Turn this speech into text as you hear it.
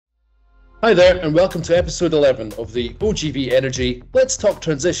Hi there, and welcome to episode 11 of the OGV Energy Let's Talk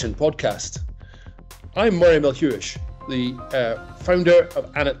Transition podcast. I'm Moray Melhuish, the founder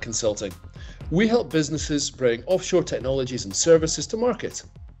of Annet Consulting. We help businesses bring offshore technologies and services to market.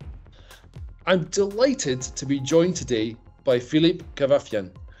 I'm delighted to be joined today by Philippe Kavafyan,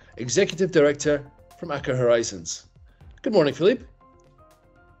 Executive Director from Aker Horizons. Good morning, Philippe.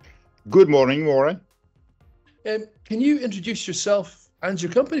 Good morning, Moray. Can you introduce yourself and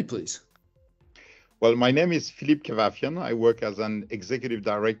your company, please? Well, my name is Philippe Kavafyan. I work as an executive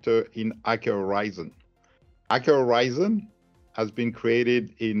director in Aker Horizon. Aker Horizon has been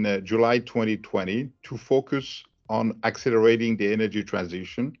created in July 2020 to focus on accelerating the energy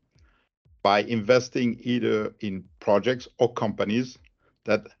transition by investing either in projects or companies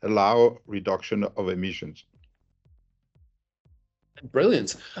that allow reduction of emissions.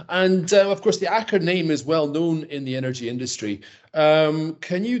 Brilliant. And of course, the Aker name is well known in the energy industry.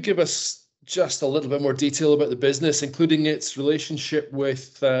 Can you give us just a little bit more detail about the business, including its relationship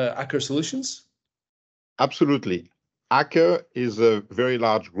with Aker Solutions? Absolutely. Aker is a very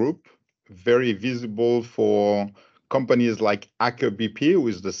large group, very visible for companies like Aker BP, who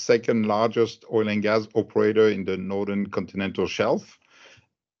is the second largest oil and gas operator in the Northern Continental Shelf.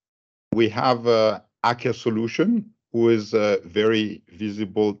 We have Aker Solution, who is a very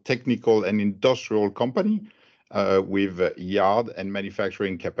visible technical and industrial company with yard and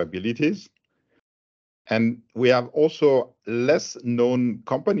manufacturing capabilities. And we have also less known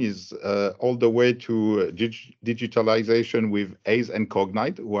companies all the way to digitalization with Aize and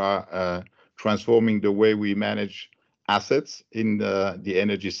Cognite, who are transforming the way we manage assets in the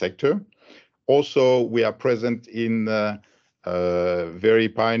energy sector. Also, we are present in very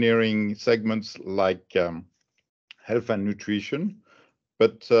pioneering segments like health and nutrition.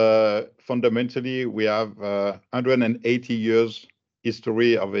 But fundamentally, we have 180 years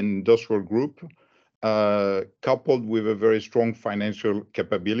history of an industrial group, coupled with a very strong financial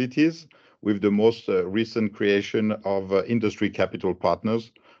capabilities, with the most recent creation of Industry Capital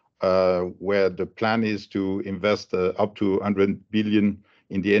Partners, where the plan is to invest up to 100 billion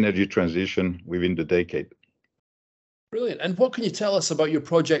in the energy transition within the decade. Brilliant. And what can you tell us about your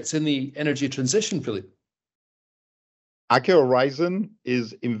projects in the energy transition, Philippe? Aker Horizon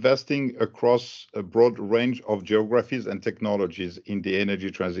is investing across a broad range of geographies and technologies in the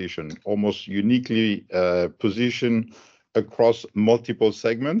energy transition, almost uniquely positioned across multiple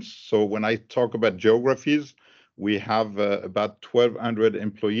segments. So when I talk about geographies, we have about 1,200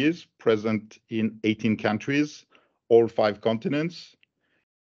 employees present in 18 countries, all 5 continents.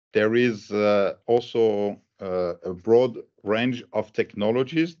 There is also a broad range of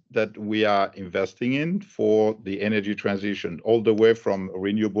technologies that we are investing in for the energy transition, all the way from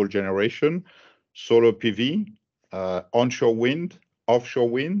renewable generation, solar PV, onshore wind, offshore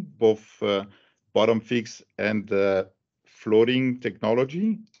wind, both bottom fixed and floating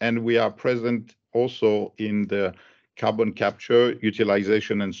technology. And we are present also in the carbon capture,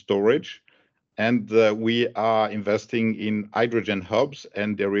 utilization and storage. And we are investing in hydrogen hubs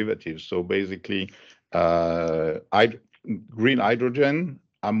and derivatives. So basically, green hydrogen,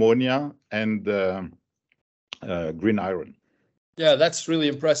 ammonia, and green iron. Yeah, that's really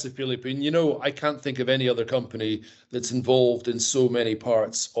impressive, Philippe. And I can't think of any other company that's involved in so many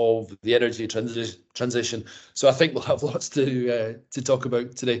parts of the energy transition. So I think we'll have lots to talk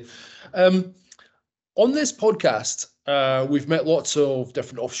about today. On this podcast, we've met lots of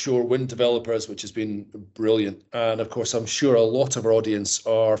different offshore wind developers, which has been brilliant. And of course, I'm sure a lot of our audience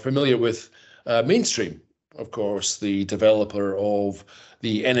are familiar with Mainstream, of course, the developer of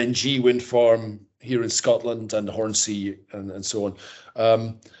the NNG wind farm here in Scotland and the Hornsea and so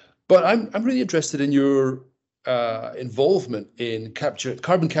on. But I'm really interested in your involvement in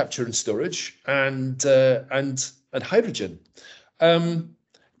carbon capture and storage and hydrogen.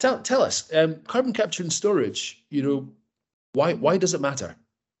 Tell us, carbon capture and storage, why does it matter?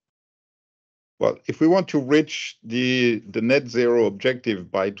 Well, if we want to reach the net zero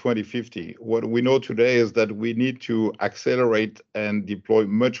objective by 2050, what we know today is that we need to accelerate and deploy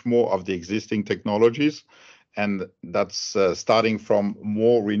much more of the existing technologies. And that's starting from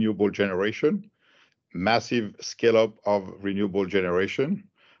more renewable generation, massive scale up of renewable generation.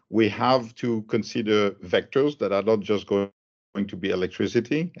 We have to consider vectors that are not just going to be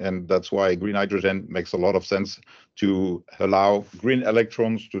electricity, and that's why green hydrogen makes a lot of sense to allow green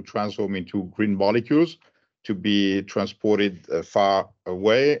electrons to transform into green molecules, to be transported far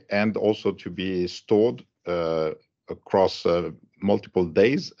away, and also to be stored across multiple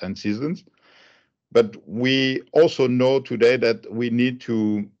days and seasons. But we also know today that we need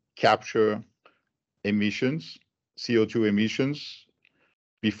to capture emissions, CO2 emissions,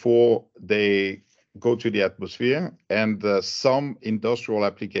 before they go to the atmosphere, and some industrial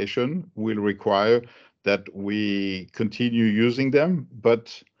application will require that we continue using them,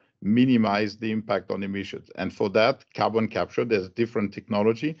 but minimize the impact on emissions. And for that, carbon capture, there's different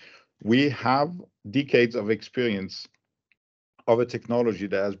technology. We have decades of experience of a technology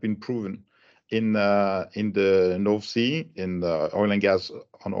that has been proven in the North Sea, in the oil and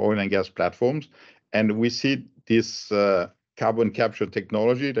gas platforms, and we see this carbon capture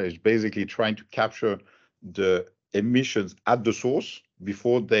technology that is basically trying to capture the emissions at the source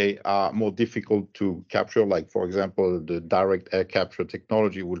before they are more difficult to capture. Like, for example, the direct air capture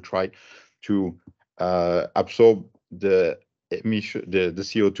technology will try to absorb the emission, the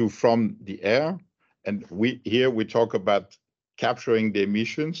CO2 from the air. And we talk about capturing the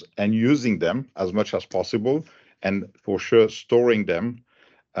emissions and using them as much as possible, and for sure storing them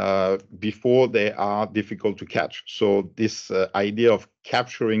before they are difficult to catch. So this idea of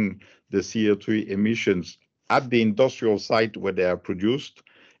capturing the CO2 emissions at the industrial site where they are produced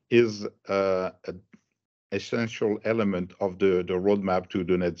is an essential element of the roadmap to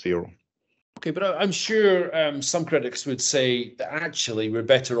the net zero. Okay, but I'm sure some critics would say that actually we're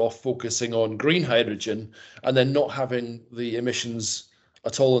better off focusing on green hydrogen and then not having the emissions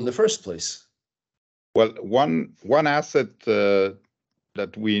at all in the first place. Well, one asset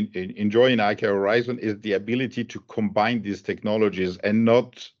that we enjoy in Aker Horizon is the ability to combine these technologies and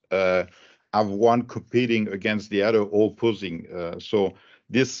not have one competing against the other or opposing. So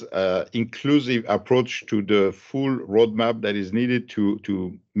this inclusive approach to the full roadmap that is needed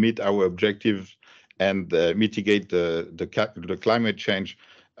to meet our objectives and mitigate the climate change.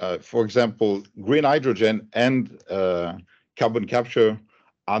 For example, green hydrogen and carbon capture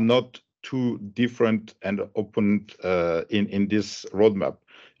are not two different and open in this roadmap.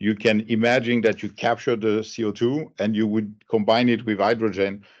 You can imagine that you capture the CO2 and you would combine it with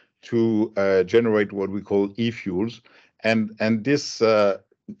hydrogen to generate what we call e-fuels. And this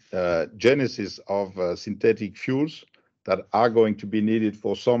genesis of synthetic fuels that are going to be needed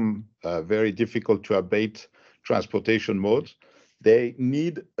for some very difficult to abate transportation modes, they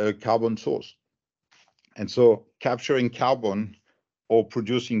need a carbon source. And so capturing carbon or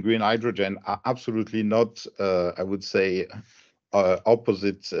producing green hydrogen are absolutely not, I would say,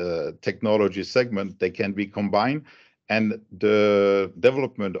 opposite technology segment. They can be combined, and the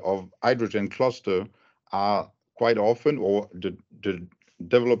development of hydrogen cluster are quite often, or the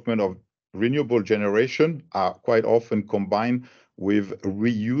development of renewable generation are quite often combined with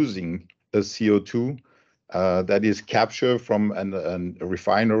reusing the CO2 that is captured from a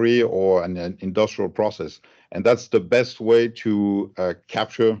refinery or an industrial process. And that's the best way to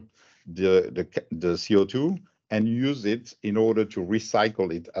capture the CO2 and use it in order to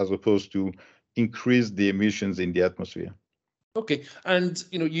recycle it, as opposed to increase the emissions in the atmosphere. Okay, and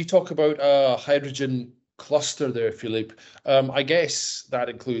you talk about a hydrogen cluster there, Philippe. I guess that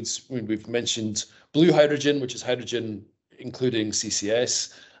includes, we've mentioned blue hydrogen, which is hydrogen including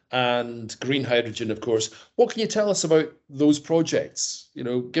CCS, and green hydrogen, of course. What can you tell us about those projects?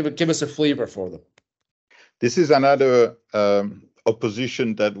 Give us a flavor for them. This is another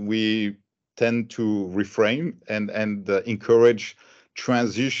opposition that we tend to reframe and encourage.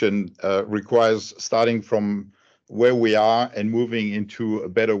 Transition requires starting from where we are and moving into a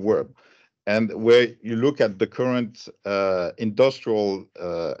better world. And where you look at the current industrial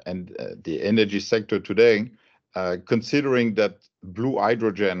and the energy sector today, considering that blue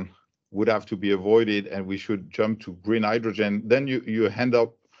hydrogen would have to be avoided and we should jump to green hydrogen, then you end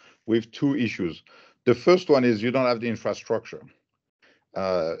up with two issues. The first one is you don't have the infrastructure.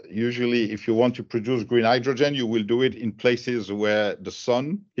 Usually, if you want to produce green hydrogen, you will do it in places where the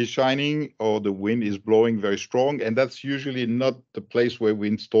sun is shining or the wind is blowing very strong. And that's usually not the place where we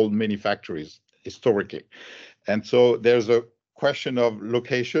installed many factories historically. And so there's a question of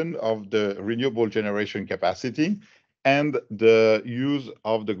location of the renewable generation capacity and the use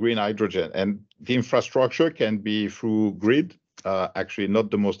of the green hydrogen. And the infrastructure can be through grid, actually not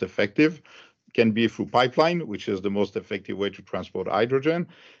the most effective, can be through pipeline, which is the most effective way to transport hydrogen.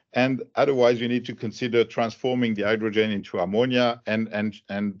 And otherwise, you need to consider transforming the hydrogen into ammonia, and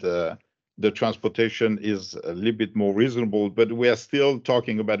the transportation is a little bit more reasonable, but we are still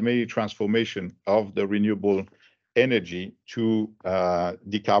talking about many transformation of the renewable energy to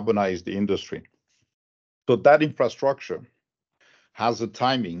decarbonize the industry. So that infrastructure has a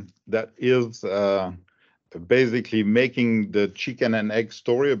timing that is basically making the chicken and egg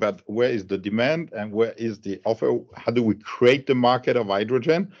story about where is the demand and where is the offer. How do we create the market of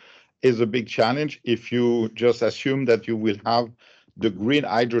hydrogen is a big challenge if you just assume that you will have the green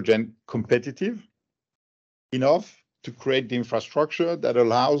hydrogen competitive enough to create the infrastructure that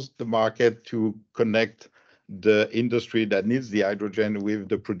allows the market to connect the industry that needs the hydrogen with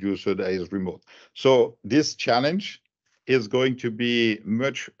the producer that is remote. So this challenge is going to be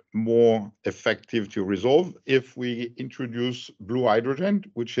much more effective to resolve if we introduce blue hydrogen,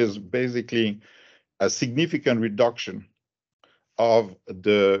 which is basically a significant reduction of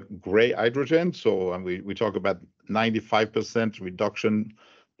the gray hydrogen. So we talk about 95% reduction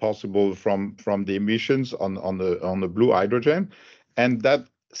possible from the emissions on the blue hydrogen, and that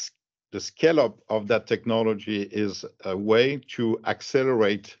the scale up of that technology is a way to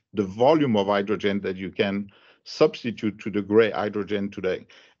accelerate the volume of hydrogen that you can substitute to the gray hydrogen today,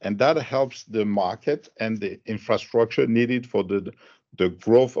 and that helps the market and the infrastructure needed for the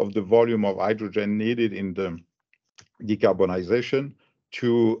growth of the volume of hydrogen needed in the decarbonization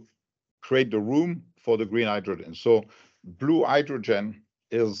to create the room for the green hydrogen. So blue hydrogen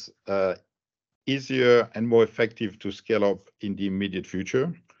is easier and more effective to scale up in the immediate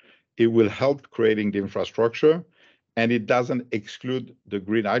future. It will help creating the infrastructure, and it doesn't exclude the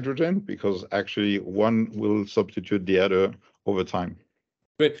green hydrogen because actually one will substitute the other over time.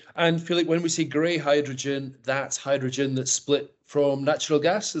 Great. And Philippe, when we say grey hydrogen, that's hydrogen that's split from natural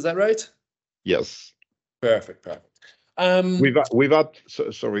gas, is that right? Yes. Perfect, perfect.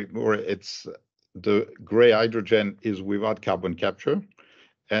 Sorry, Moray, it's the grey hydrogen is without carbon capture.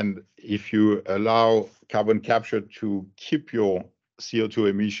 And if you allow carbon capture to keep your CO2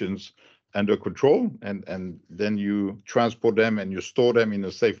 emissions under control, and then you transport them and you store them in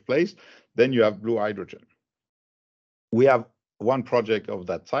a safe place, then you have blue hydrogen. We have one project of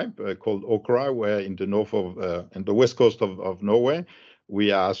that type called Aker, where in the north of and the west coast of Norway,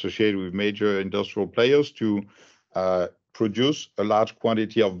 we are associated with major industrial players to produce a large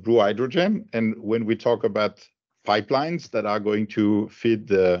quantity of blue hydrogen. And when we talk about pipelines that are going to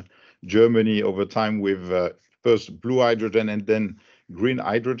feed Germany over time with first blue hydrogen and then green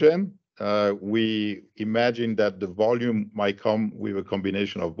hydrogen, we imagine that the volume might come with a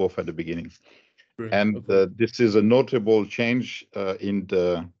combination of both at the beginning. And this is a notable change in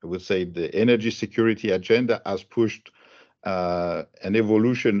the, I would say, the energy security agenda has pushed an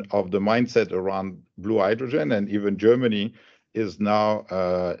evolution of the mindset around blue hydrogen, and even Germany is now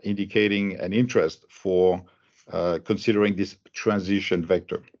indicating an interest for considering this transition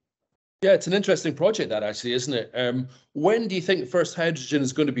vector. Yeah, it's an interesting project, that actually, isn't it? When do you think the first hydrogen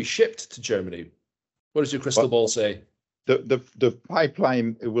is going to be shipped to Germany? What does your crystal ball say? The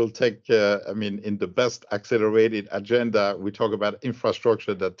pipeline will take, I mean, in the best accelerated agenda, we talk about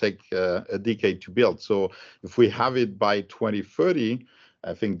infrastructure that take a decade to build. So if we have it by 2030,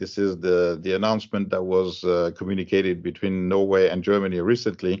 I think this is the announcement that was communicated between Norway and Germany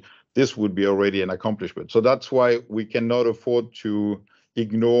recently, this would be already an accomplishment. So that's why we cannot afford to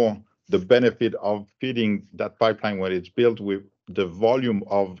ignore the benefit of feeding that pipeline when it's built with the volume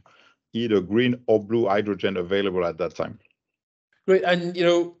of either green or blue hydrogen available at that time. Great. And, you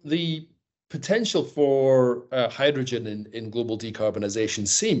know, the potential for hydrogen in global decarbonization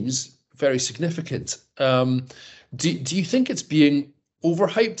seems very significant. Do you think it's being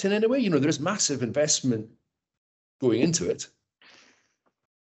overhyped in any way? You know, there's massive investment going into it.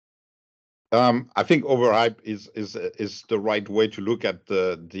 I think overhype is the right way to look at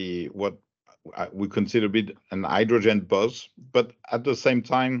the what we consider a bit an hydrogen buzz, but at the same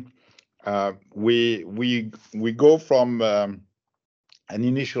time, we go from an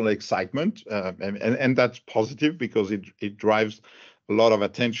initial excitement, and that's positive because it drives a lot of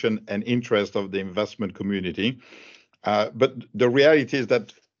attention and interest of the investment community. But the reality is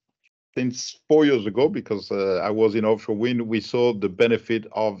that since 4 years ago, because I was in offshore wind, we saw the benefit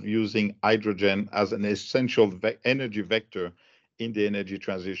of using hydrogen as an essential energy vector in the energy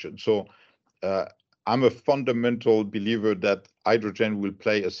transition. So I'm a fundamental believer that hydrogen will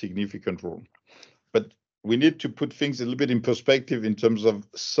play a significant role. But we need to put things a little bit in perspective in terms of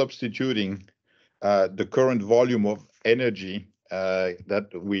substituting the current volume of energy that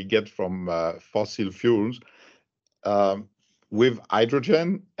we get from fossil fuels with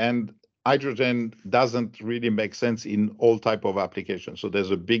hydrogen, and hydrogen doesn't really make sense in all type of applications. So there's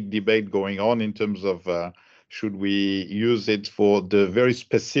a big debate going on in terms of should we use it for the very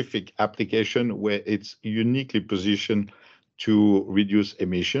specific application where it's uniquely positioned to reduce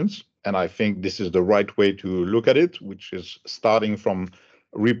emissions. And I think this is the right way to look at it, which is starting from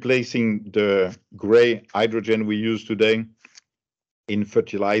replacing the gray hydrogen we use today in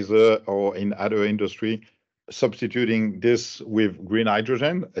fertilizer or in other industry, substituting this with green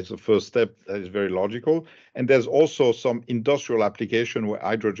hydrogen as a first step. That is very logical. And there's also some industrial application where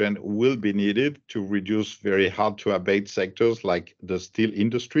hydrogen will be needed to reduce very hard to abate sectors like the steel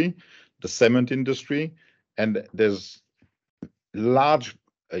industry, the cement industry, and there's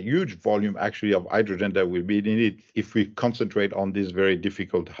a huge volume actually of hydrogen that will be needed if we concentrate on these very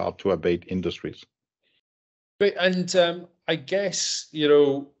difficult, hard to abate industries. Great. And I guess,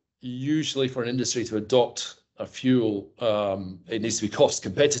 usually for an industry to adopt a fuel, it needs to be cost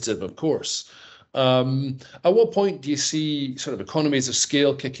competitive, of course. At what point do you see sort of economies of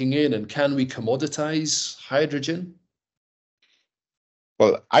scale kicking in, and can we commoditize hydrogen?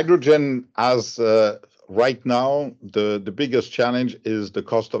 Well, hydrogen as right now, the biggest challenge is the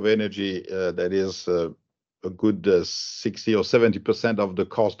cost of energy. That is a good 60 or 70% of the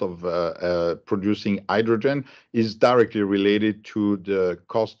cost of producing hydrogen is directly related to the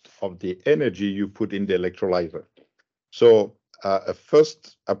cost of the energy you put in the electrolyzer. So a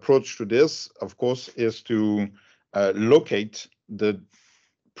first approach to this, of course, is to locate the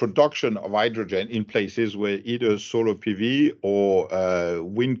production of hydrogen in places where either solar PV or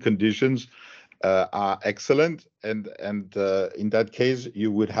wind conditions are excellent. And in that case,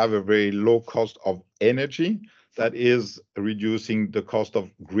 you would have a very low cost of energy that is reducing the cost of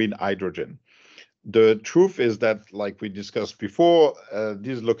green hydrogen. The truth is that, like we discussed before,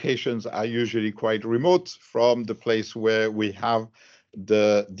 these locations are usually quite remote from the place where we have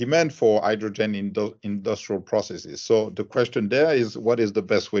the demand for hydrogen in industrial processes. So the question there is, what is the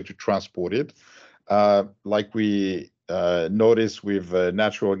best way to transport it? Like we notice with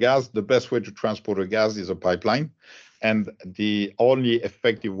natural gas, the best way to transport a gas is a pipeline. And the only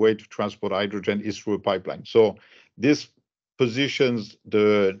effective way to transport hydrogen is through a pipeline. So this positions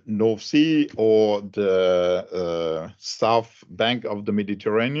the North Sea or the south bank of the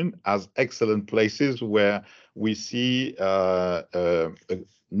Mediterranean as excellent places where we see a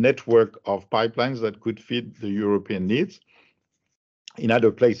network of pipelines that could feed the European needs. In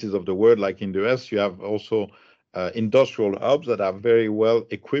other places of the world, like in the US, you have also industrial hubs that are very well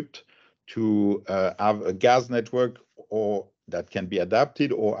equipped to have a gas network, or that can be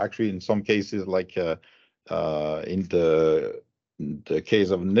adapted, or actually in some cases, like in the case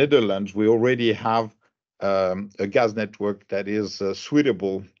of Netherlands, we already have a gas network that is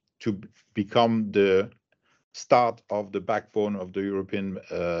suitable to become the start of the backbone of the European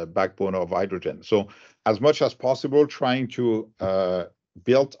backbone of hydrogen. So as much as possible, trying to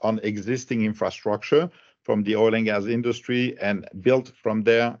build on existing infrastructure from the oil and gas industry and build from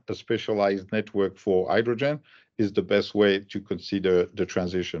there a specialized network for hydrogen is the best way to consider the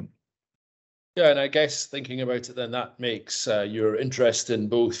transition. Yeah, and I guess thinking about it, then that makes your interest in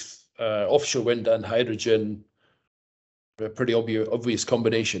both offshore wind and hydrogen a pretty obvious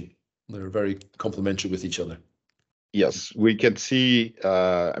combination. They're very complementary with each other. Yes, we can see.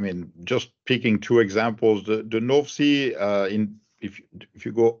 I mean, just picking two examples, the North Sea. If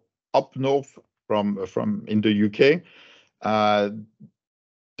you go up north from in the UK,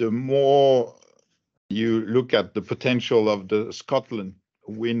 the more you look at the potential of the Scotland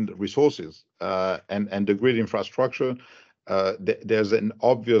wind resources and the grid infrastructure, there's an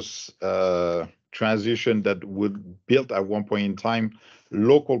obvious transition that would build at one point in time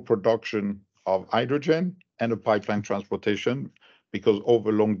local production of hydrogen and a pipeline transportation, because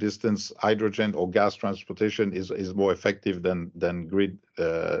over long distance hydrogen or gas transportation is more effective than grid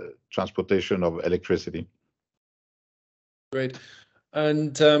transportation of electricity. Great.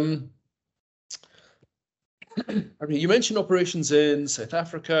 And I mean, you mentioned operations in South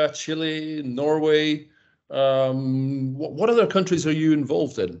Africa, Chile, Norway. What other countries are you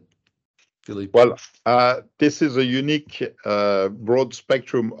involved in, Philippe? Well, this is a unique broad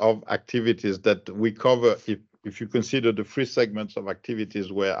spectrum of activities that we cover. If you consider the three segments of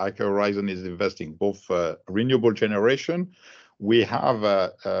activities where Aker Horizon is investing, both renewable generation, we have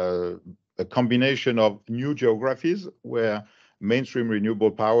a combination of new geographies where mainstream renewable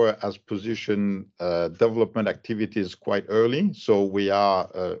power has positioned development activities quite early. So we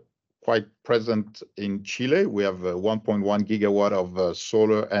are quite present in Chile. We have 1.1 gigawatt of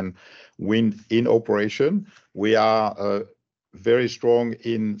solar and wind in operation. We are very strong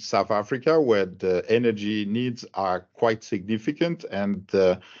in South Africa, where the energy needs are quite significant, and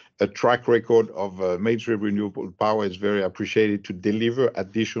a track record of major renewable power is very appreciated to deliver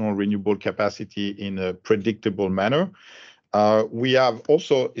additional renewable capacity in a predictable manner. We have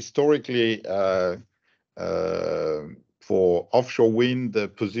also historically for offshore wind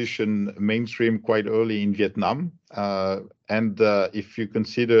position mainstream quite early in Vietnam. And if you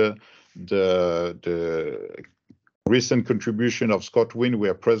consider the recent contribution of ScotWind, we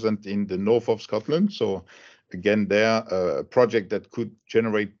are present in the north of Scotland. So again, there a project that could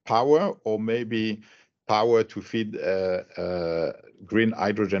generate power, or maybe power to feed green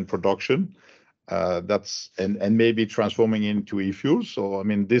hydrogen production. That's and maybe transforming into e-fuels. So I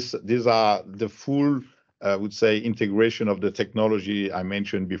mean, these are the full I would say, integration of the technology I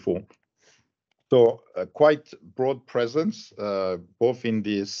mentioned before. So quite broad presence, both in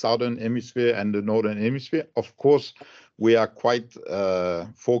the southern hemisphere and the northern hemisphere. Of course, we are quite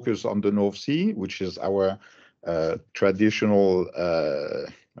focused on the North Sea, which is our traditional,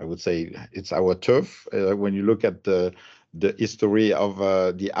 I would say, it's our turf. When you look at the history of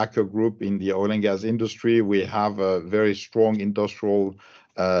the Aker Group in the oil and gas industry, we have a very strong industrial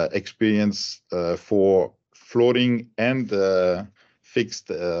experience for floating and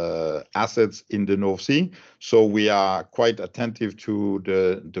fixed assets in the North Sea. So we are quite attentive to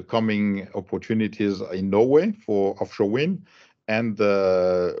the coming opportunities in Norway for offshore wind. And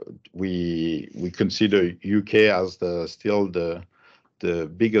we consider UK as still the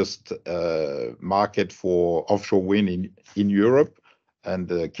biggest market for offshore wind in Europe. And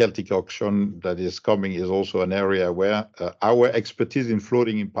the Celtic auction that is coming is also an area where our expertise in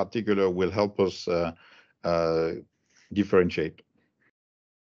floating in particular will help us differentiate.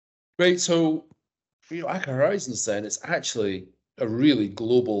 Great. So, Aker Horizons then, it's actually a really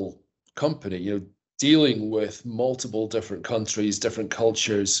global company, dealing with multiple different countries, different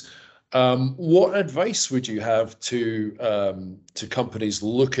cultures. What advice would you have to companies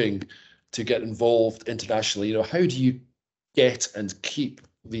looking to get involved internationally? How do you get and keep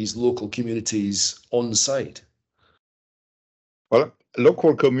these local communities on side? Well,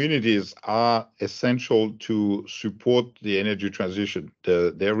 local communities are essential to support the energy transition.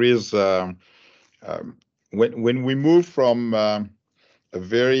 There is when we move from a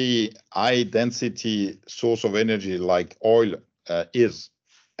very high density source of energy like oil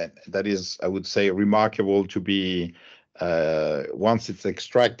that is, I would say, remarkable to be once it's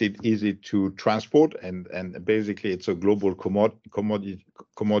extracted, easy to transport, and basically it's a global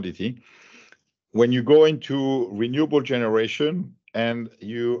commodity. When you go into renewable generation and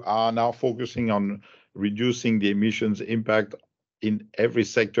you are now focusing on reducing the emissions impact in every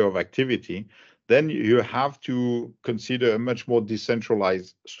sector of activity, then you have to consider a much more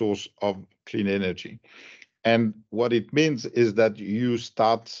decentralized source of clean energy. And what it means is that you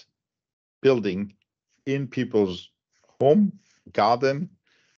start building in people's home, garden,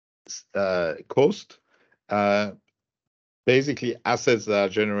 coast, basically assets that are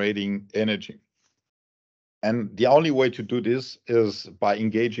generating energy. And the only way to do this is by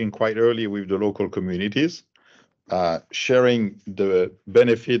engaging quite early with the local communities, sharing the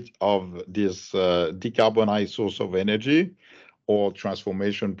benefit of this decarbonized source of energy or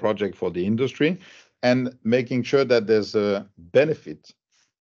transformation project for the industry, and making sure that there's a benefit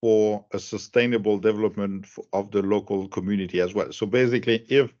for a sustainable development of the local community as well. So basically,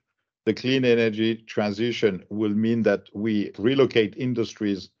 if the clean energy transition will mean that we relocate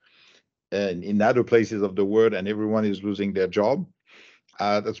industries in other places of the world and everyone is losing their job,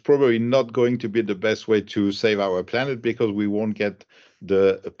 that's probably not going to be the best way to save our planet, because we won't get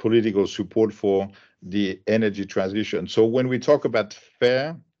the political support for the energy transition. So when we talk about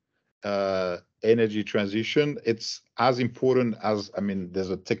fair energy transition, it's as important as,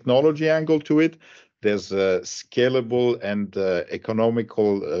 there's a technology angle to it. There's a scalable and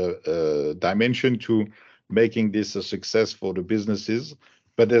economical dimension to making this a success for the businesses.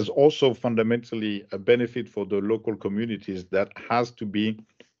 But there's also fundamentally a benefit for the local communities that has to be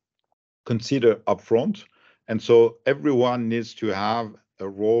considered upfront. And so everyone needs to have a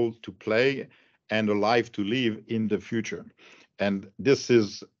role to play and a life to live in the future. And this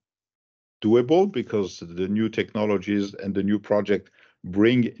is doable because the new technologies and the new project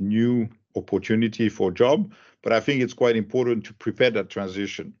bring new opportunity for job. But I think it's quite important to prepare that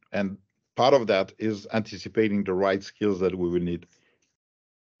transition. And part of that is anticipating the right skills that we will need.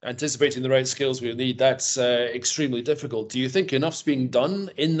 Anticipating the right skills we'll need, that's extremely difficult. Do you think enough's being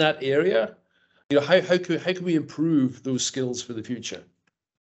done in that area? How can we improve those skills for the future?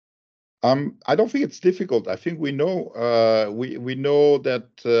 I don't think it's difficult. I think we know we know that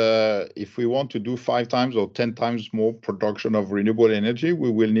if we want to do 5 times or 10 times more production of renewable energy, we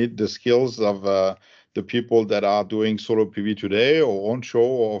will need the skills of the people that are doing solar PV today, or onshore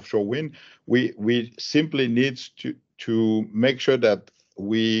or offshore wind. We simply need to make sure that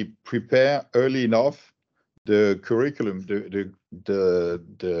we prepare early enough the curriculum,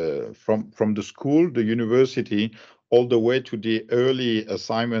 from the school, the university, all the way to the early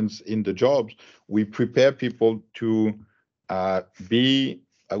assignments in the jobs. We prepare people to be,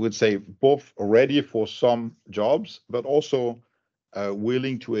 I would say, both ready for some jobs, but also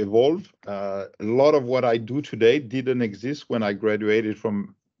willing to evolve. A lot of what I do today didn't exist when I graduated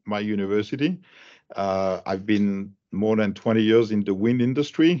from my university. I've been more than 20 years in the wind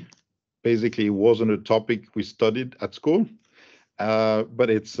industry. Basically, it wasn't a topic we studied at school. but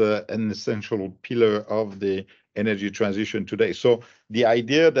it's an essential pillar of the energy transition today. So the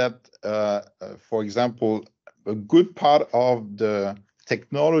idea that, for example, a good part of the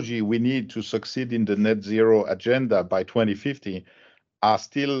technology we need to succeed in the net zero agenda by 2050 are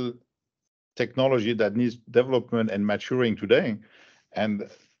still technology that needs development and maturing today. And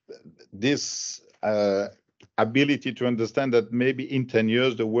this ability to understand that maybe in 10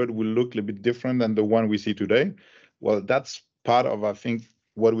 years the world will look a little bit different than the one we see today, well, that's part of, I think,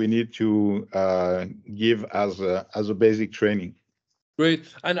 what we need to give as a basic training. Great.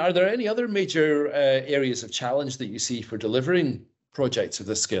 And are there any other major areas of challenge that you see for delivering projects of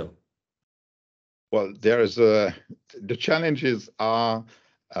this scale? Well, the challenges are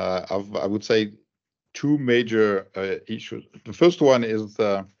of, I would say, two major issues. The first one is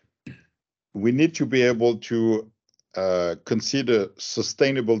we need to be able to consider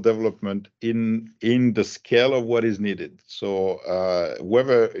sustainable development in the scale of what is needed. So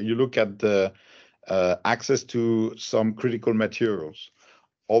whether you look at the access to some critical materials,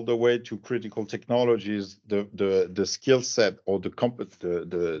 all the way to critical technologies, the skill set or the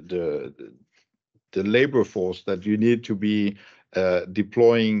labor force that you need to be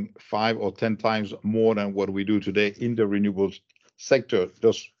deploying 5 or 10 times more than what we do today in the renewables sector,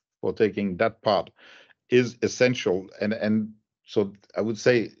 just for taking that part, is essential. And so I would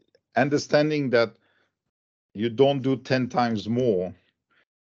say understanding that you don't do 10 times more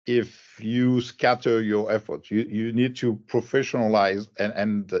if you scatter your efforts. You need to professionalize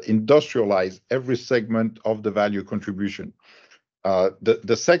and industrialize every segment of the value contribution.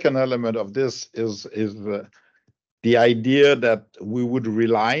 The second element of this is the idea that we would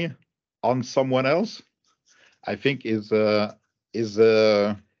rely on someone else. I think is a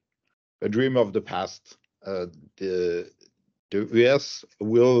dream of the past. The US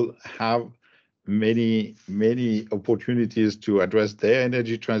will have many opportunities to address their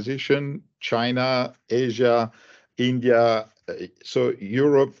energy transition. China, Asia, India, so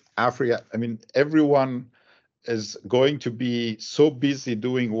Europe, Africa. I mean, everyone is going to be so busy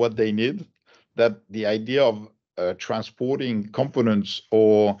doing what they need that the idea of transporting components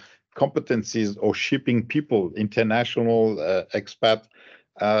or competencies or shipping people, international expat,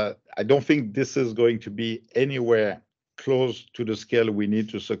 I don't think this is going to be anywhere close to the scale we need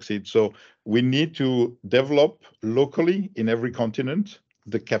to succeed. So we need to develop locally in every continent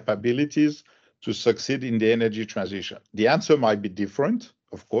the capabilities to succeed in the energy transition. The answer might be different,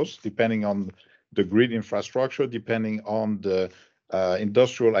 of course, depending on the grid infrastructure, depending on the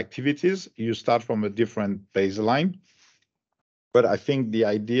industrial activities. You start from a different baseline. But I think the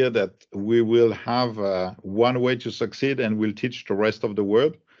idea that we will have one way to succeed and we'll teach the rest of the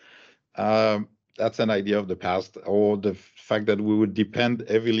world, that's an idea of the past. Or the fact that we would depend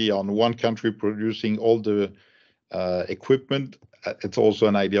heavily on one country producing all the equipment, it's also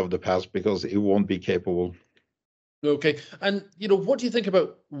an idea of the past because it won't be capable. Okay. And, what do you think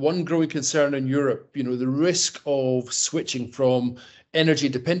about one growing concern in Europe, the risk of switching from energy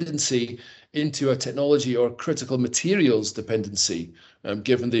dependency into a technology or critical materials dependency,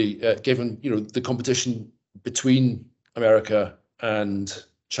 given the competition between America and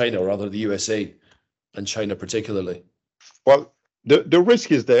China, or rather the USA and China particularly? Well, the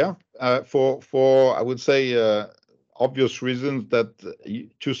risk is there for I would say obvious reasons that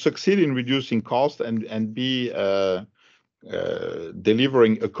to succeed in reducing cost and be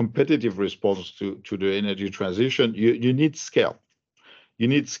delivering a competitive response to the energy transition, you need scale. You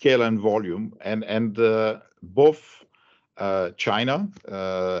need scale and volume, and both China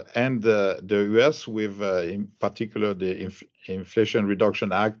and the US, with in particular the Inflation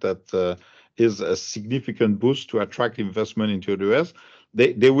Reduction Act that is a significant boost to attract investment into the US.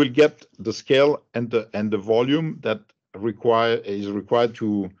 They will get the scale and the volume that is required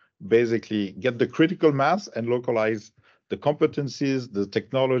to basically get the critical mass and localize the competencies, the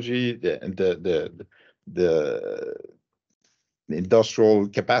technology, the industrial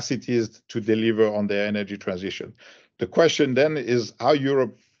capacities to deliver on their energy transition. The question then is how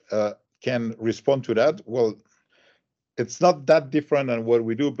Europe can respond to that. Well, it's not that different than what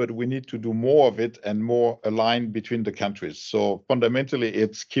we do, but we need to do more of it and more aligned between the countries. So fundamentally,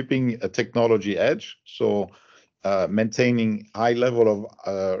 it's keeping a technology edge. So maintaining high level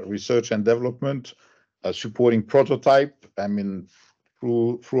of research and development, supporting prototype, I mean,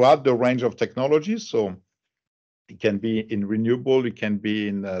 throughout the range of technologies. So it can be in renewable, it can be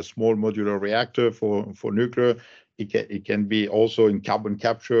in a small modular reactor for nuclear, it can be also in carbon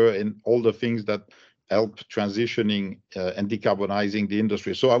capture and all the things that help transitioning and decarbonizing the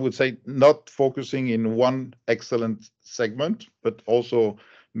industry. So I would say not focusing in one excellent segment, but also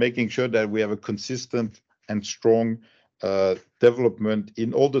making sure that we have a consistent and strong development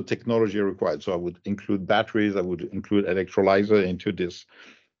in all the technology required. So I would include batteries, I would include electrolyzer into this.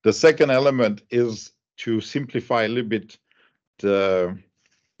 The second element is to simplify a little bit the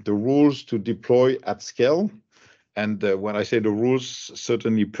rules to deploy at scale. And when I say the rules,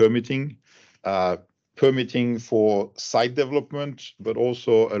 certainly permitting for site development, but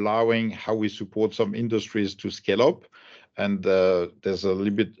also allowing how we support some industries to scale up. And there's a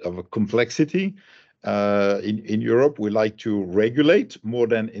little bit of a complexity. In Europe, we like to regulate more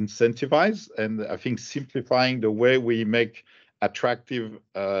than incentivize. And I think simplifying the way we make attractive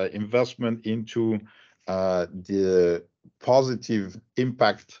investment into the positive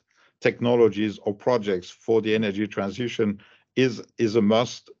impact technologies or projects for the energy transition is a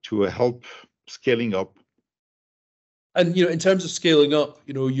must to help scaling up. And in terms of scaling up,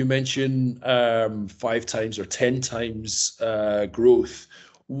 you mentioned 5 times or 10 times growth.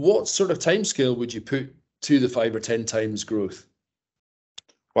 What sort of timescale would you put to the 5 or 10 times growth?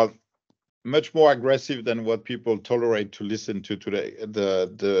 Well, much more aggressive than what people tolerate to listen to today.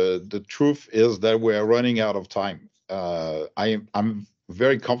 The truth is that we are running out of time. I'm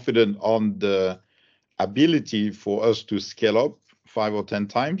very confident on the ability for us to scale up 5 or 10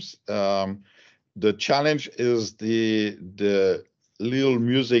 times. The challenge is the little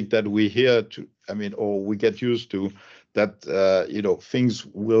music that we hear or we get used to, that things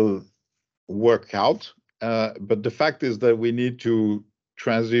will work out. But the fact is that we need to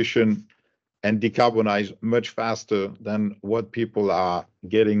transition and decarbonize much faster than what people are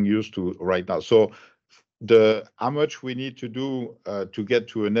getting used to right now. So how much we need to do to get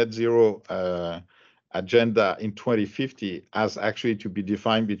to a net zero agenda in 2050 has actually to be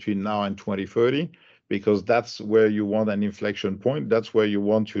defined between now and 2030, because that's where you want an inflection point. That's where you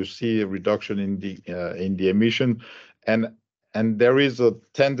want to see a reduction in the emission. And there is a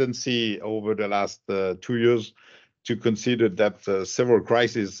tendency over the last 2 years to consider that several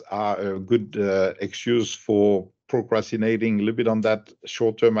crises are a good excuse for procrastinating a little bit on that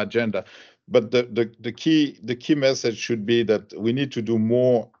short-term agenda. But the key message should be that we need to do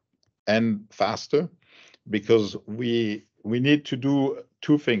more and faster, because we need to do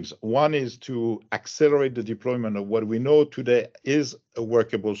 2 things. One is to accelerate the deployment of what we know today is a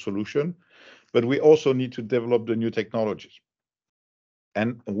workable solution, but we also need to develop the new technologies.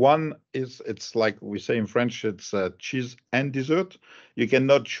 And one is, it's like we say in French, it's cheese and dessert. You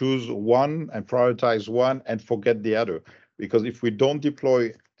cannot choose one and prioritize one and forget the other, because if we don't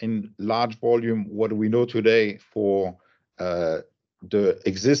deploy in large volume what we know today for the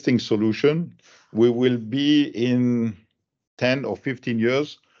existing solution, we will be in 10 or 15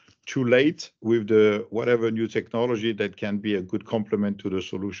 years too late with the whatever new technology that can be a good complement to the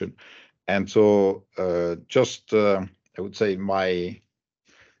solution. And so I would say my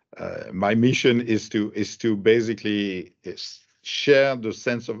mission is to basically share the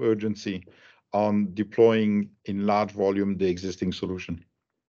sense of urgency on deploying in large volume the existing solution.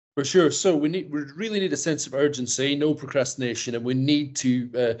 For sure. So we really need a sense of urgency, no procrastination, and we need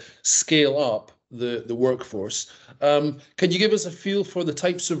to scale up the workforce. Can you give us a feel for the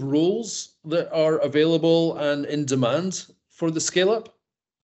types of roles that are available and in demand for the scale up?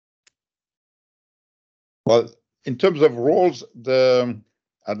 Well, in terms of roles,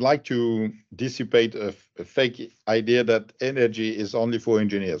 I'd like to dissipate a fake idea that energy is only for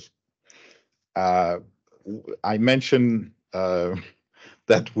engineers. I mentioned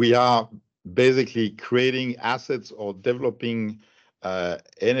that we are basically creating assets or developing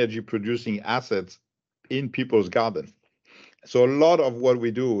energy producing assets in people's garden. So a lot of what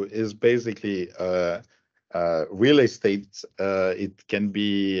we do is basically real estate. It can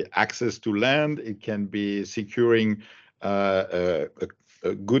be access to land. It can be securing a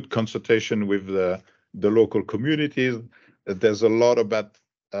good consultation with the local communities. There's a lot about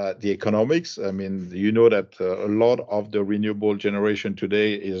the economics. I mean, that a lot of the renewable generation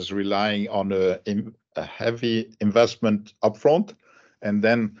today is relying on a heavy investment upfront. And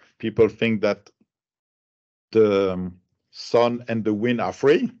then people think that the sun and the wind are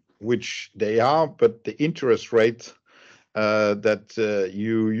free, which they are, but the interest rate that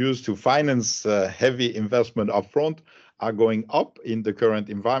you use to finance heavy investment upfront are going up in the current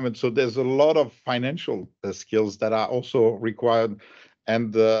environment. So there's a lot of financial skills that are also required.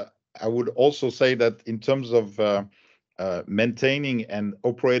 And I would also say that in terms of maintaining and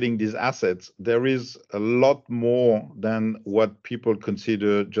operating these assets, there is a lot more than what people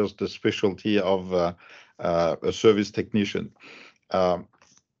consider just the specialty of a service technician.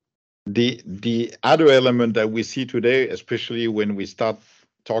 The other element that we see today, especially when we start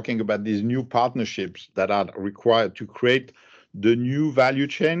talking about these new partnerships that are required to create the new value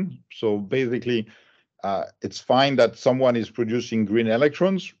chain. So basically, It's fine that someone is producing green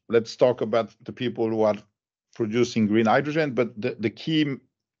electrons. Let's talk about the people who are producing green hydrogen. But the key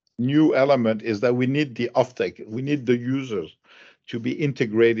new element is that we need the offtake. We need the users to be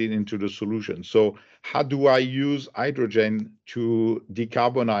integrated into the solution. So how do I use hydrogen to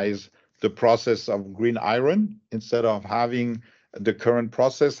decarbonize the process of green iron instead of having the current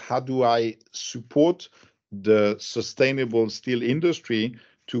process? How do I support the sustainable steel industry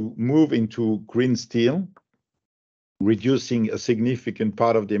to move into green steel, reducing a significant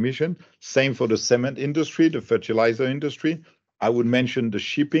part of the emission? Same for the cement industry, the fertilizer industry. I would mention the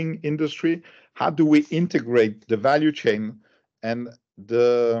shipping industry. How do we integrate the value chain? And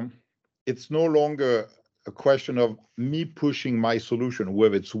it's no longer a question of me pushing my solution,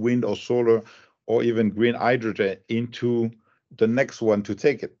 whether it's wind or solar or even green hydrogen, into the next one to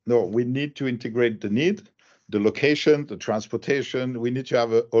take it. No, we need to integrate the need, the location, the transportation. We need to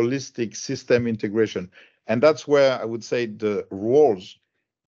have a holistic system integration. And that's where I would say the roles,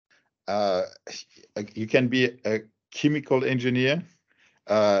 you can be a chemical engineer,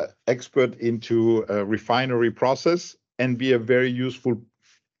 expert into a refinery process, and be a very useful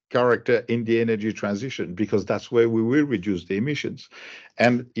character in the energy transition, because that's where we will reduce the emissions.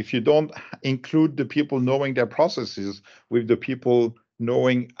 And if you don't include the people knowing their processes with the people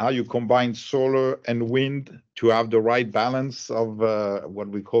knowing how you combine solar and wind to have the right balance of what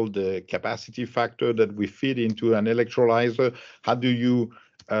we call the capacity factor that we feed into an electrolyzer, how do you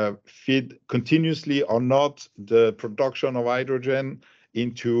feed continuously or not the production of hydrogen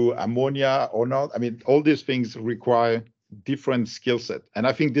into ammonia or not? I mean, all these things require different skill set. And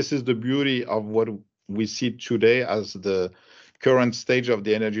I think this is the beauty of what we see today as the current stage of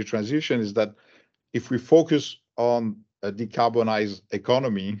the energy transition, is that if we focus on a decarbonized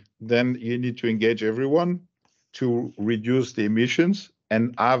economy, then you need to engage everyone to reduce the emissions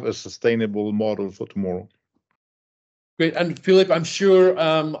and have a sustainable model for tomorrow. Great. And Philippe, I'm sure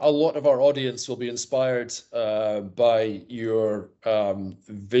a lot of our audience will be inspired by your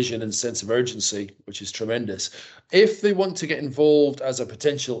vision and sense of urgency, which is tremendous. If they want to get involved as a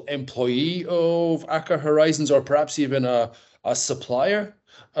potential employee of Aker Horizons, or perhaps even a supplier,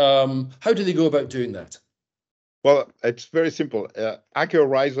 how do they go about doing that? Well, it's very simple. Aker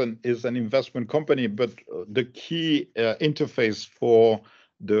Horizon is an investment company, but the key interface for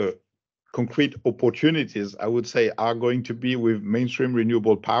the concrete opportunities, I would say, are going to be with Mainstream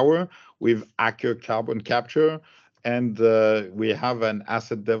Renewable Power, with Aker Carbon Capture, and we have an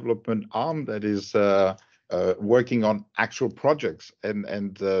asset development arm that is working on actual projects.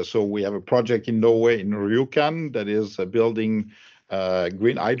 And so we have a project in Norway, in Rjukan, that is building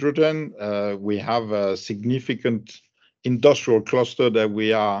green hydrogen. We have a significant industrial cluster that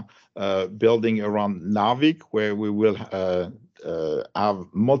we are building around Narvik, where we will have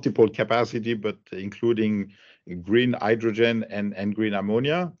multiple capacity, but including green hydrogen and green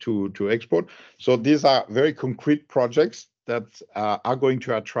ammonia to export. So these are very concrete projects that are going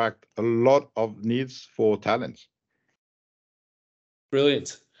to attract a lot of needs for talents.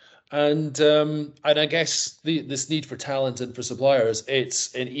 Brilliant. And I guess this need for talent and for suppliers,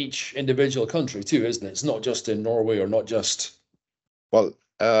 it's in each individual country too, isn't it? It's not just in Norway, or not just. Well,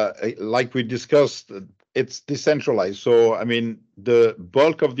 like we discussed, it's decentralized. So, I mean, the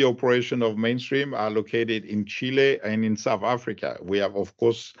bulk of the operation of Mainstream are located in Chile and in South Africa. We have, of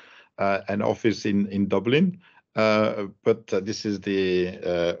course, an office in Dublin, but this is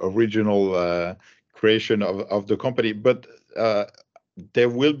the original creation of the company. But there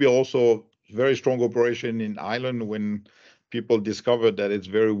will be also very strong operation in Ireland when people discover that it's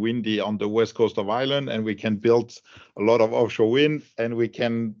very windy on the west coast of Ireland, and we can build a lot of offshore wind, and we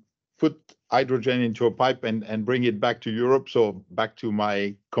can put hydrogen into a pipe and bring it back to Europe. So back to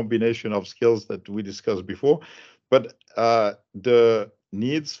my combination of skills that we discussed before. But the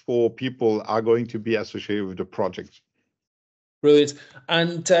needs for people are going to be associated with the project. Brilliant.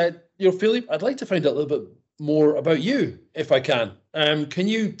 And Philippe, I'd like to find out a little bit more about you, if I can. Can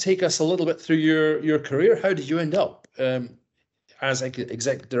you take us a little bit through your career? How did you end up as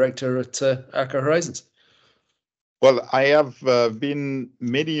executive director at Aker Horizons? Well, I have been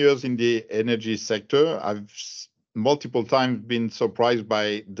many years in the energy sector. I've multiple times been surprised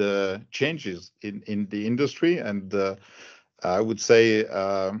by the changes in the industry, and I would say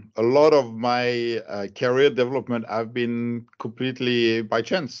a lot of my career development have been completely by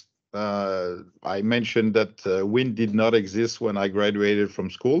chance. I mentioned that wind did not exist when I graduated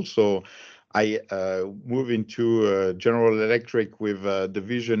from school, so I moved into General Electric with the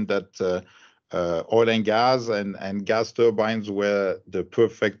vision that oil and gas, and gas turbines were the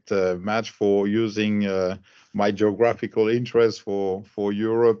perfect match for using my geographical interest for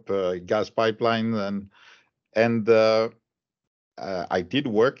Europe, gas pipeline, and I did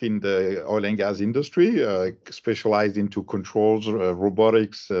work in the oil and gas industry, specialized into controls,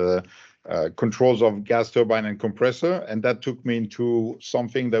 robotics, controls of gas turbine and compressor, and that took me into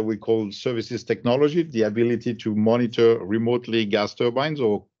something that we call services technology, the ability to monitor remotely gas turbines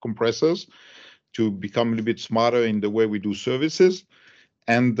or compressors to become a little bit smarter in the way we do services.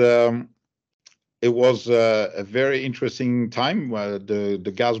 And it was a very interesting time.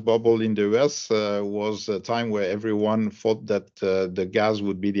 The gas bubble in the US was a time where everyone thought that the gas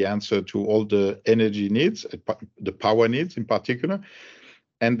would be the answer to all the energy needs, the power needs in particular.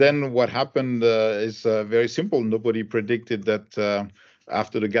 And then what happened is very simple. Nobody predicted that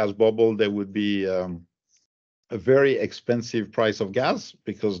after the gas bubble, there would be a very expensive price of gas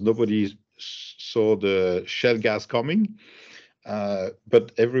because nobody saw the shale gas coming.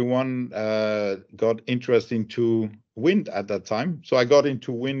 But everyone got interested into wind at that time. So I got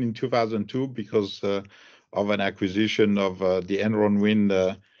into wind in 2002 because of an acquisition of the Enron Wind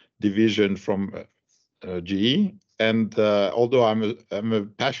division from GE. And although I'm a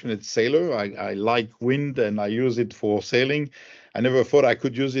passionate sailor, I like wind and I use it for sailing. I never thought I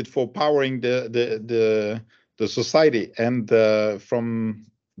could use it for powering the society. And from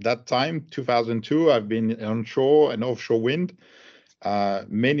that time, 2002, I've been onshore and offshore wind.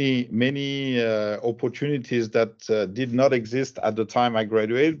 Many opportunities that did not exist at the time I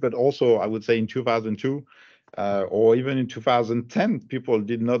graduated, but also I would say in 2002 or even in 2010, people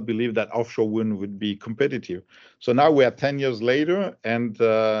did not believe that offshore wind would be competitive. So now we are 10 years later, and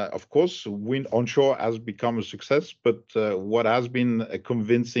of course, wind onshore has become a success. But what has been a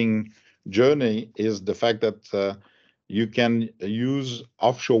convincing journey is the fact that you can use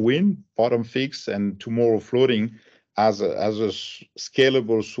offshore wind, bottom fixed, and tomorrow floating as a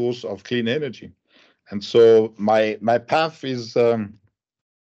scalable source of clean energy. And so my path is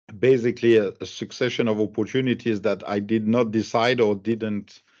basically a succession of opportunities that I did not decide or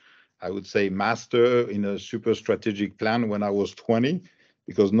didn't, I would say, master in a super strategic plan when I was 20,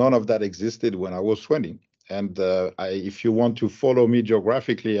 because none of that existed when I was 20. And if you want to follow me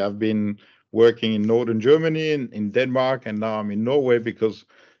geographically, I've been working in northern Germany, in Denmark, and now I'm in Norway because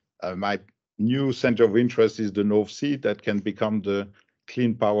my new center of interest is the North Sea that can become the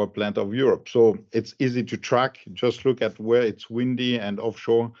clean power plant of Europe. So it's easy to track. Just look at where it's windy and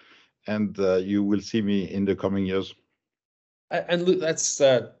offshore, and you will see me in the coming years. And look, that's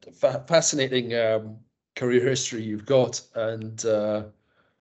fascinating career history you've got. And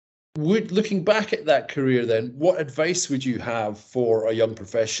looking back at that career, then, what advice would you have for a young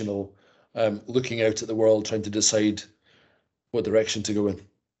professional looking out at the world, trying to decide what direction to go in?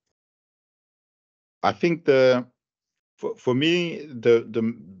 I think for me,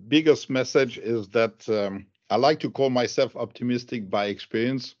 the biggest message is that I like to call myself optimistic by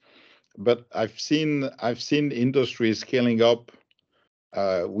experience, but I've seen industry scaling up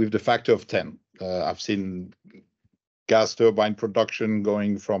with the factor of 10. I've seen gas turbine production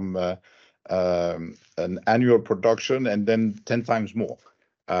going from an annual production and then 10 times more.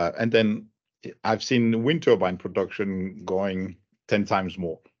 And then I've seen wind turbine production going 10 times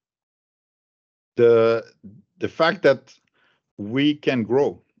more. The fact that we can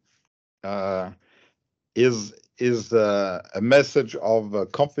grow is a message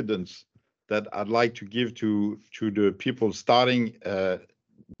of confidence that I'd like to give to the people starting,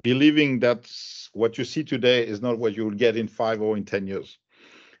 believing that what you see today is not what you will get in 5 or in 10 years.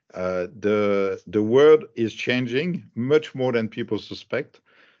 The world is changing much more than people suspect.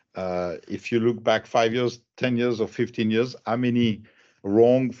 If you look back 5 years, 10 years, or 15 years, how many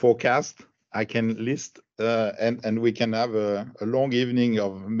wrong forecasts I can list, and we can have a long evening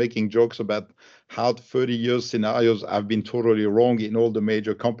of making jokes about how 30 years scenarios have been totally wrong in all the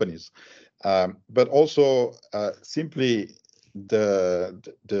major companies. But also simply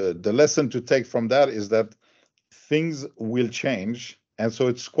the lesson to take from that is that things will change, and so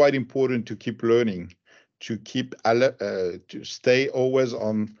it's quite important to keep learning, to stay always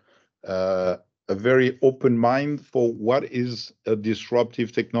on a very open mind for what is a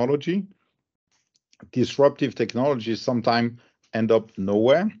disruptive technology. Disruptive technologies sometimes end up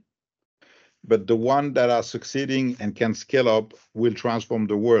nowhere, but the ones that are succeeding and can scale up will transform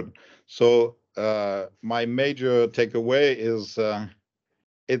the world. So my major takeaway is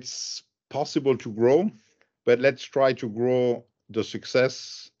it's possible to grow, but let's try to grow the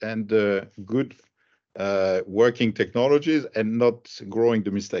success and the good working technologies and not growing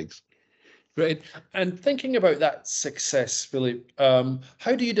the mistakes. Right. And thinking about that success, Philippe,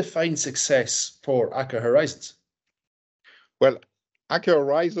 how do you define success for Aker Horizons? Well, Aker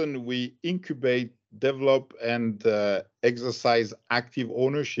Horizon, we incubate, develop, and exercise active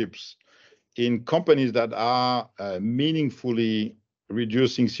ownerships in companies that are meaningfully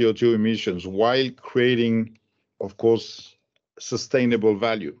reducing CO2 emissions while creating, of course, sustainable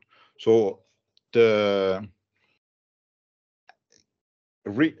value. So the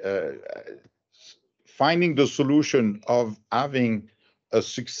finding the solution of having a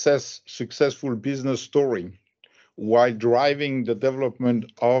successful business story while driving the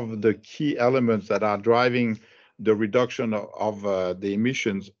development of the key elements that are driving the reduction of the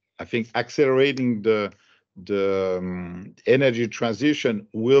emissions. I think accelerating the energy transition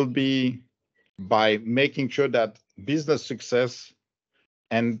will be by making sure that business success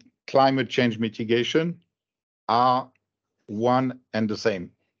and climate change mitigation are one and the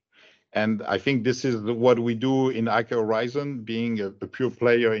same. And I think this is what we do in Aker Horizon, being a pure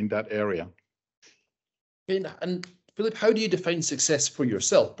player in that area. And Philippe, how do you define success for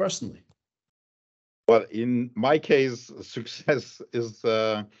yourself personally? Well, in my case, success is,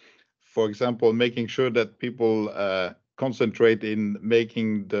 for example, making sure that people concentrate in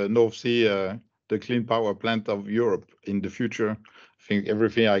making the North Sea the clean power plant of Europe in the future. I think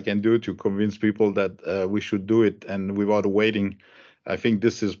everything I can do to convince people that we should do it and without waiting. I think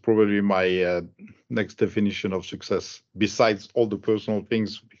this is probably my next definition of success, besides all the personal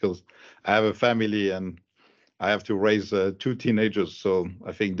things, because I have a family and I have to raise 2 teenagers. So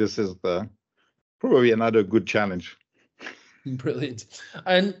I think this is probably another good challenge. Brilliant.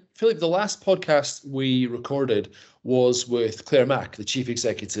 And Philippe, the last podcast we recorded was with Claire Mack, the Chief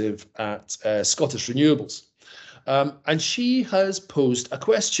Executive at Scottish Renewables. And she has posed a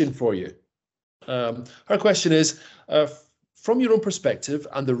question for you. Her question is, from your own perspective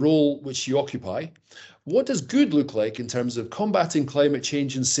and the role which you occupy, what does good look like in terms of combating climate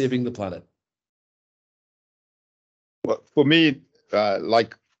change and saving the planet? Well, for me,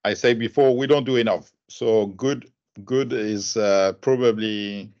 like I said before, we don't do enough. So good is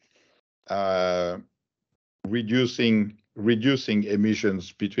probably reducing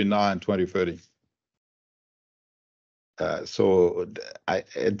emissions between now and 2030. So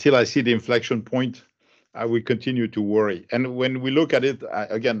until I see the inflection point, I will continue to worry. And when we look at it,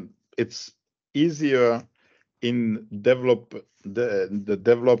 again, it's easier in the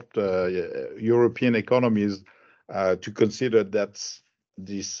developed European economies to consider that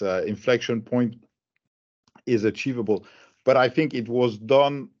this inflection point is achievable. But I think it was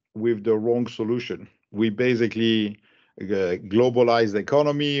done with the wrong solution. We basically globalized the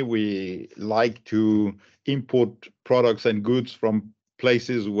economy. We like to import products and goods from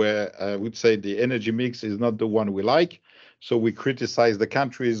places where I would say the energy mix is not the one we like. So we criticize the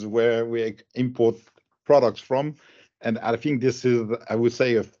countries where we import products from. And I think this is, I would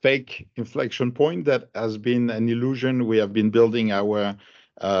say, a fake inflection point that has been an illusion we have been building our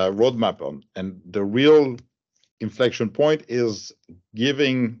roadmap on. And the real inflection point is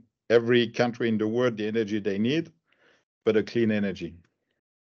giving every country in the world the energy they need, but a clean energy.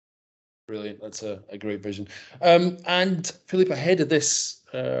 Brilliant. That's a great vision. And Philippe, ahead of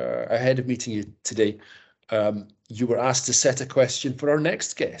meeting you today, you were asked to set a question for our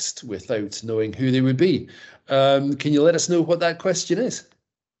next guest without knowing who they would be. Can you let us know what that question is?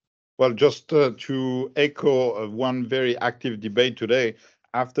 Well, just to echo one very active debate today,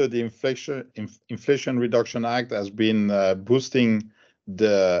 after the Inflation Reduction Act has been boosting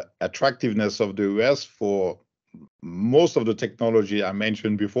the attractiveness of the US for most of the technology I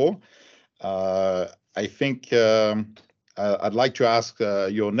mentioned before, I think I'd like to ask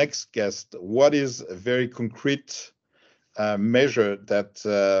your next guest, what is a very concrete measure that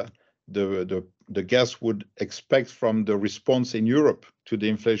the guest would expect from the response in Europe to the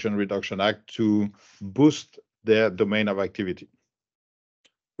Inflation Reduction Act to boost their domain of activity?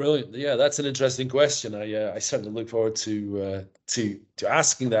 Brilliant. Yeah, that's an interesting question. I certainly look forward to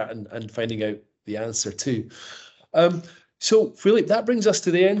asking that and finding out the answer too. So, Philippe, that brings us to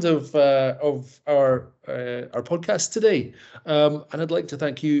the end of our podcast today. And I'd like to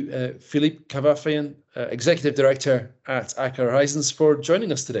thank you, Philippe Kavafyan, Executive Director at Aker Horizons, for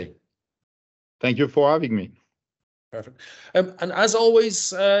joining us today. Thank you for having me. Perfect. And as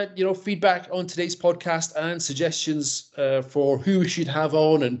always, feedback on today's podcast and suggestions for who we should have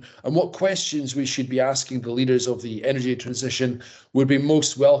on and what questions we should be asking the leaders of the energy transition would be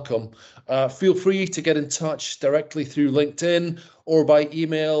most welcome. Feel free to get in touch directly through LinkedIn or by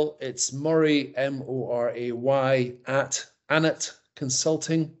email. It's Moray, MORAY, @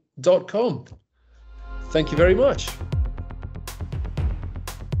 annetconsulting.com. Thank you very much.